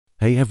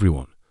Hey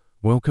everyone,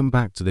 welcome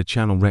back to the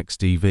channel Rex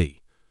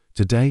TV.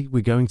 Today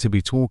we're going to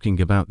be talking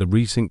about the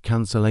recent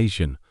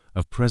cancellation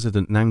of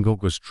President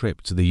Mnangagwa's trip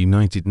to the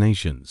United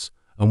Nations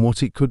and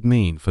what it could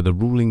mean for the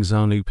ruling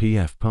Zanu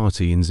PF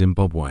party in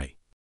Zimbabwe.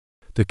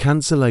 The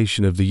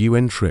cancellation of the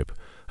UN trip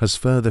has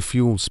further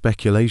fueled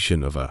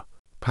speculation of a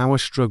power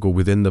struggle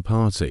within the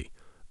party.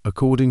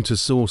 According to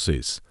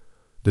sources,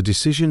 the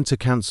decision to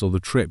cancel the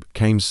trip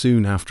came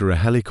soon after a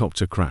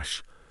helicopter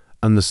crash,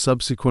 and the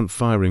subsequent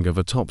firing of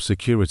a top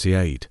security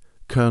aide,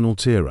 Colonel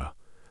Tira,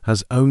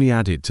 has only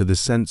added to the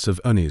sense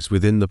of unease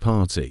within the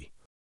party.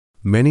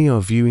 Many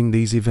are viewing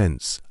these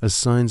events as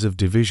signs of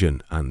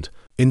division and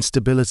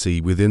instability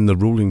within the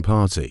ruling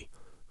party.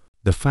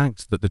 The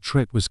fact that the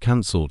trip was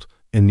cancelled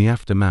in the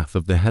aftermath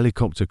of the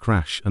helicopter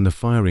crash and the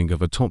firing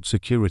of a top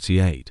security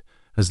aide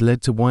has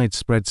led to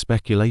widespread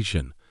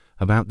speculation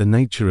about the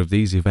nature of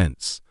these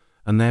events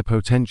and their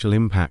potential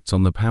impact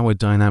on the power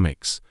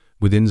dynamics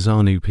within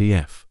Zanu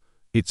PF.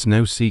 It's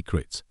no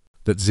secret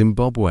that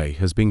Zimbabwe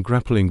has been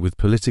grappling with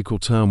political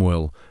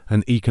turmoil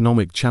and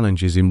economic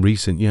challenges in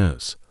recent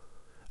years,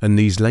 and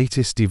these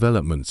latest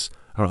developments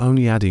are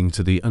only adding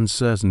to the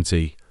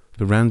uncertainty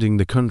surrounding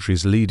the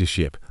country's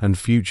leadership and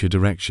future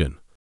direction.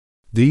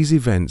 These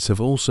events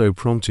have also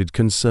prompted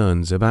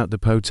concerns about the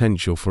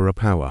potential for a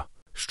power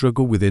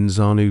struggle within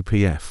Zanu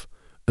PF,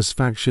 as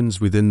factions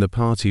within the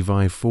party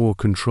vie for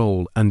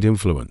control and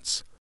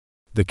influence.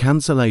 The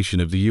cancellation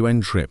of the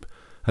UN trip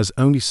has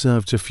only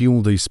served to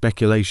fuel these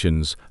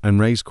speculations and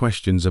raise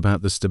questions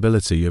about the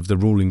stability of the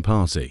ruling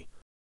party.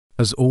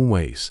 As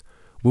always,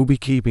 we'll be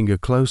keeping a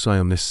close eye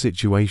on this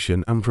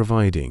situation and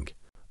providing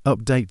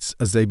updates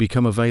as they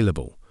become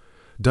available.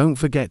 Don't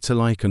forget to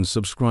like and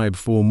subscribe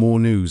for more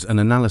news and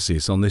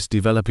analysis on this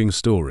developing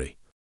story.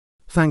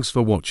 Thanks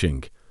for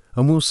watching,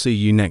 and we'll see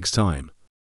you next time.